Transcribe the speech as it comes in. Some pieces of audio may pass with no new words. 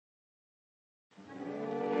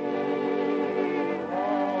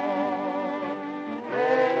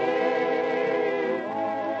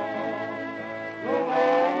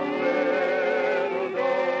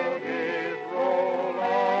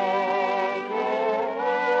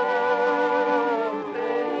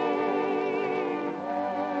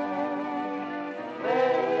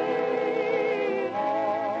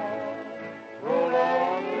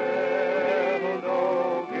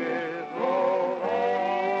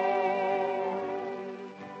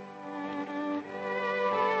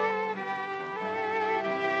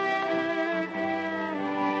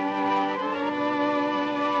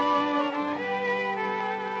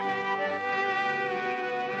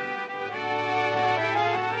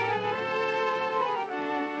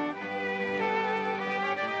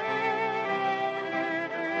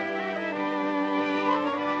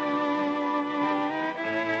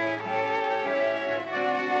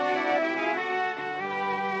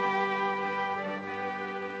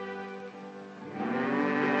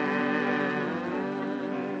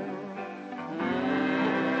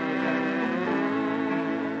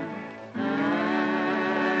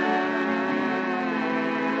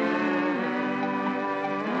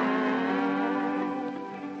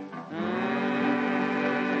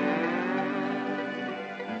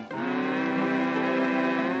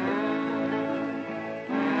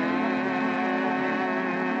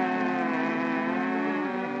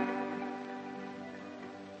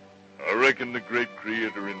reckon the great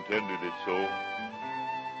Creator intended it so.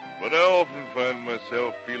 But I often find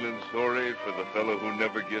myself feeling sorry for the fellow who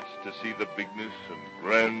never gets to see the bigness and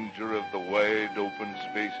grandeur of the wide open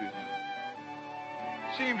spaces.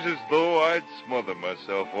 Seems as though I'd smother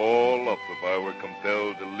myself all up if I were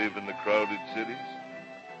compelled to live in the crowded cities.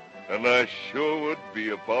 And I sure would be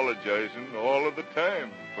apologizing all of the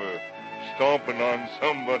time for stomping on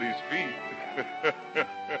somebody's feet.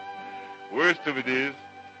 Worst of it is,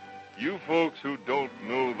 you folks who don't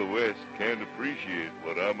know the West can't appreciate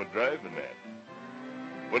what I'm a-driving at.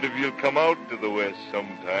 But if you'll come out to the West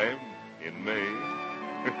sometime in May,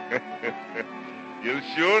 you'll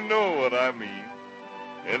sure know what I mean.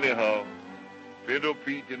 Anyhow, Pinto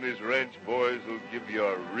Pete and his ranch boys will give you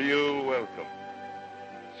a real welcome.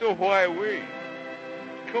 So why wait?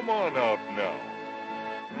 Come on out now.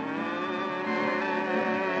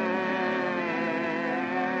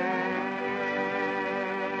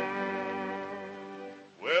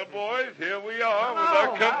 Well, boys, here we are with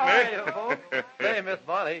our company. Say, Miss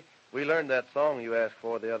Bonnie, we learned that song you asked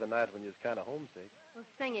for the other night when you was kind of homesick. Well,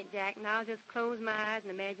 sing it, Jack, and I'll just close my eyes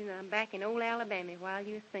and imagine that I'm back in old Alabama while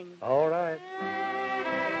you're singing. All right.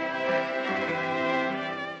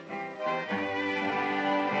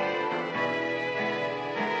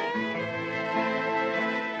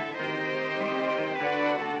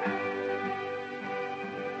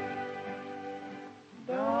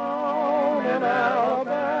 Down in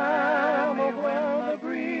Alabama, where the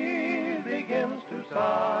breeze begins to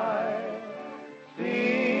sigh,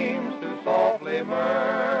 seems to softly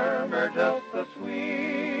murmur just the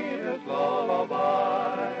sweetest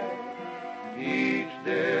lullaby. Each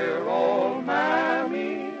dear old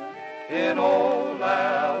mammy in old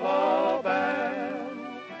Alabama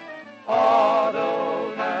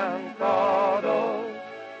huddles and cuddles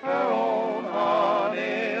her own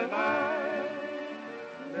honey lamb.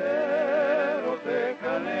 Little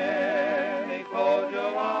pickaninny, close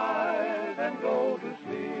your eyes and go to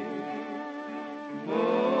sleep.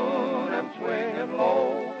 Moon and swinging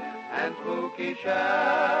low and spooky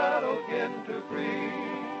shadows begin to creep.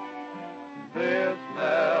 This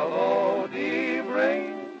melody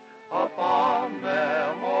brings a fond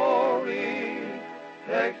memory,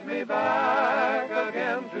 takes me back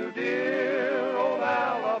again to dear old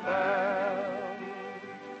Alabama.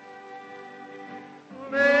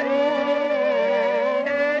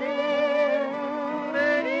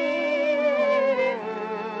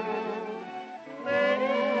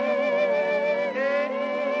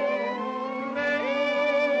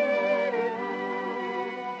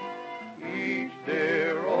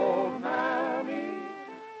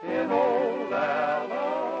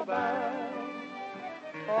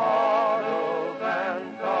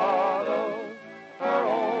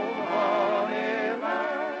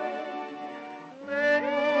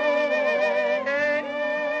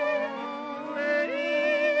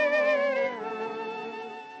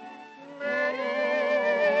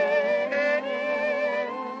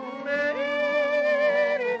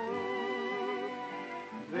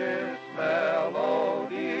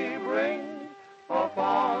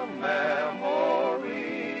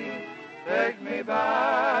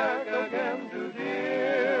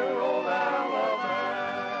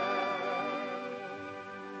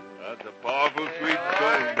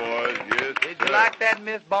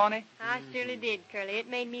 Miss Bonnie? I surely did, Curly. It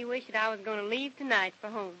made me wish that I was going to leave tonight for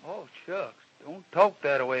home. Oh, shucks. Don't talk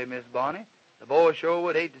that way, Miss Bonnie. The boys sure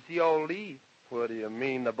would hate to see y'all leave. What do you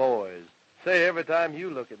mean, the boys? Say, every time you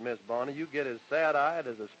look at Miss Bonnie, you get as sad-eyed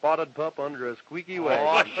as a spotted pup under a squeaky wagon.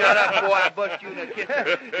 Oh, shut up, boy. I bust you in the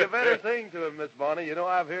kitchen. You better sing to him, Miss Bonnie. You know,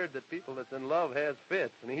 I've heard that people that's in love has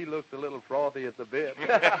fits, and he looks a little frothy at the bit. All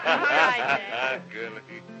right, Jack.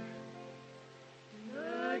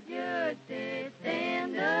 But just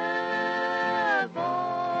stand up, boy,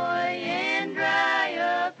 and dry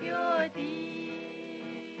up your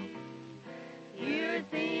tears. You're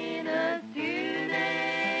seeing us to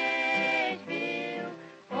Nashville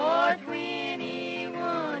for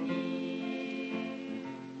 21 years.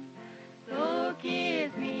 So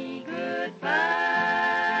kiss me goodbye,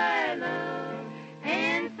 love,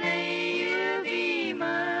 and say you'll be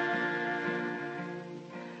mine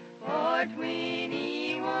for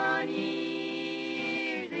 21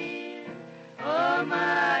 years is a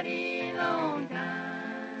mighty long time.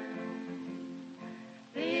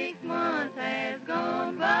 6 months has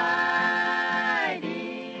gone by,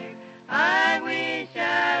 dear. I wish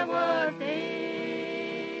I was there.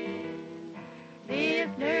 This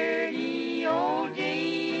dirty old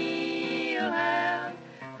jailhouse,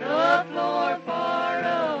 the floor for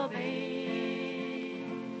a bed.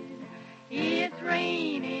 It's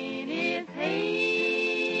raining, it's hailing,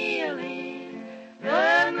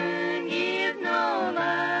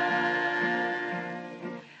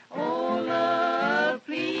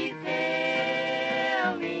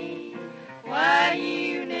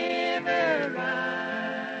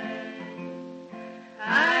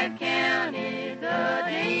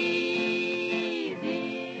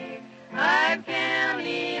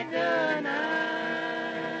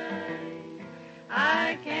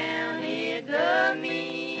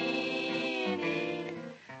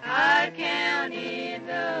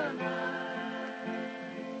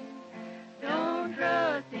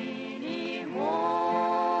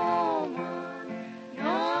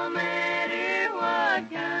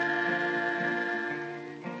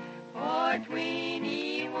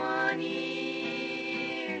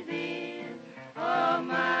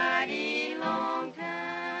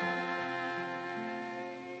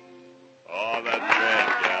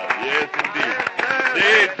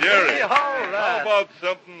 All right. How about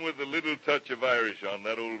something with a little touch of Irish on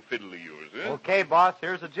that old fiddle of yours, eh? Okay, boss,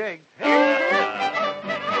 here's a jig.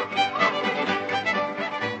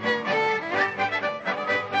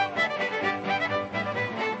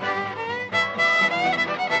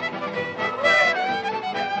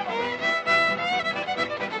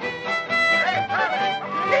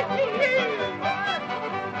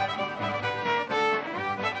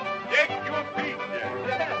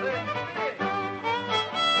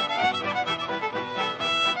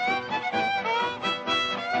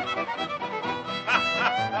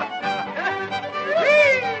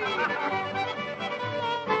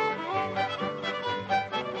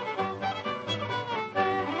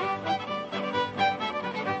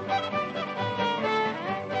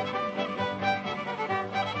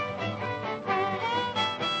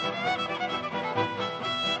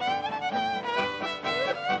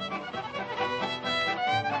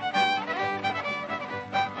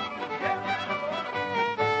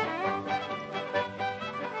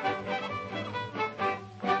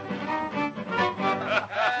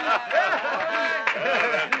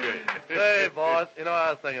 Say, boss, you know, I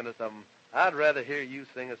was thinking of something. I'd rather hear you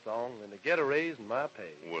sing a song than to get a raise in my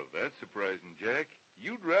pay. Well, that's surprising, Jack.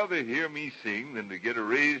 You'd rather hear me sing than to get a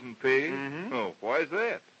raise in pay? Mm-hmm. Oh, why's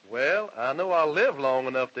that? Well, I know I'll live long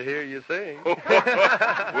enough to hear you sing. Well,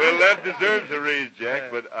 that deserves a raise,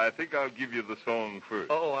 Jack, but I think I'll give you the song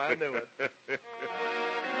first. Oh, I knew it.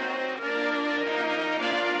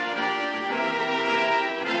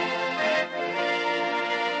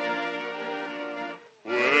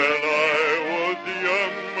 When I was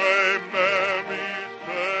young, my mammy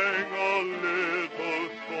sang a little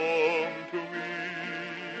song to me,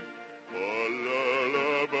 a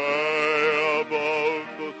lullaby about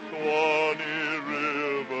the Swanee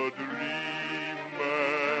River Dreamman.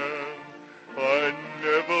 I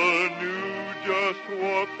never knew just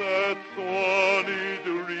what that Swanee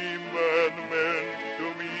Dreamman meant to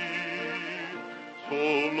me so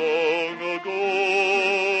long ago.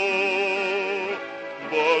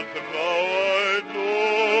 But now I know.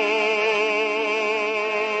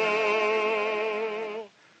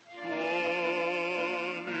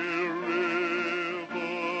 Swanee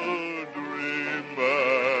River Dreamman,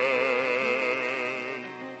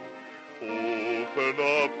 open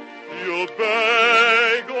up your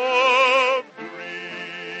bag of dreams.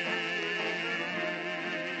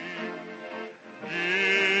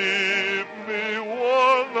 Give me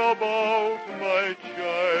one about my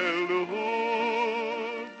childhood,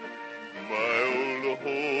 my old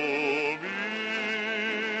home in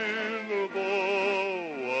the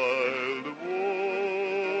wild wood.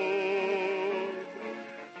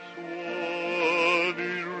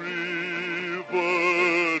 Swanee River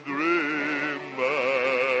Dreamman,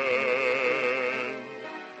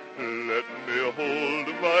 let me hold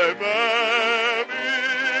my mammy's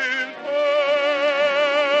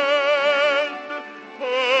hand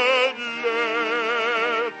and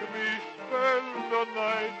let me spend the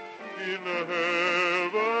night in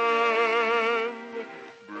heaven.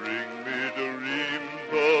 Bring me dreams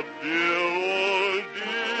of dear old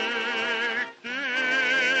Dixieland.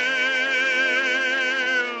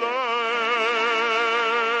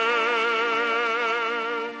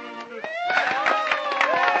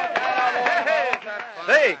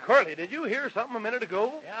 Say, Curly, did you hear something a minute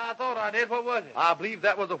ago? Yeah, I thought I did. What was it? I believe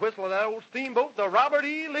that was the whistle of that old steamboat, the Robert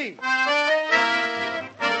E. Lee.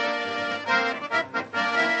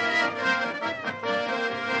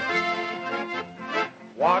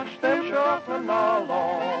 Watch them shuffling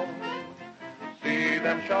along. See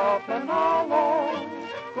them shuffling along.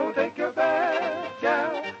 Go take your best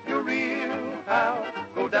gal, your real pal.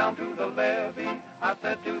 Go down to the levee. I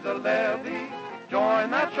said to the levee,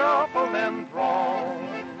 join that shuffling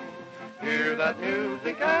throng. Hear that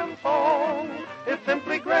music and song. It's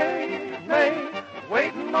simply great, May,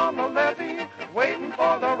 waiting on the levee, waiting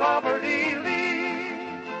for the Robert E. Lee.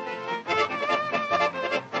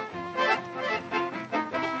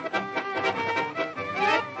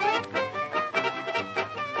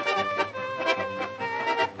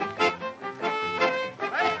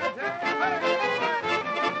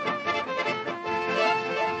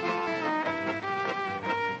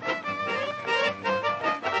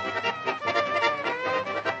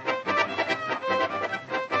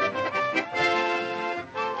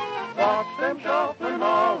 Watch them shuffling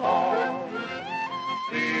along.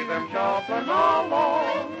 See them shuffling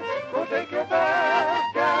along. Go take your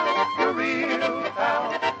best gal, your real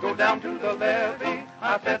pal. Go down to the levee.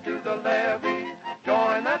 I said to the levee,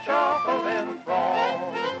 join that shuffling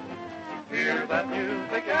throng. Hear that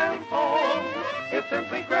music and song. It's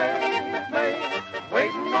simply great, mate.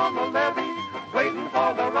 Waiting on the levee, waiting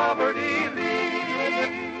for the Robert E. Lee.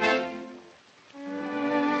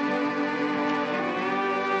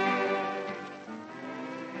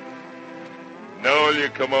 Now will you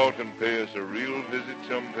come out and pay us a real visit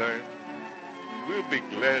sometime? We'll be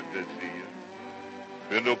glad to see you.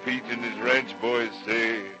 Pinto Pete and his ranch boys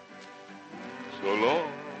say, so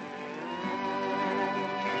long.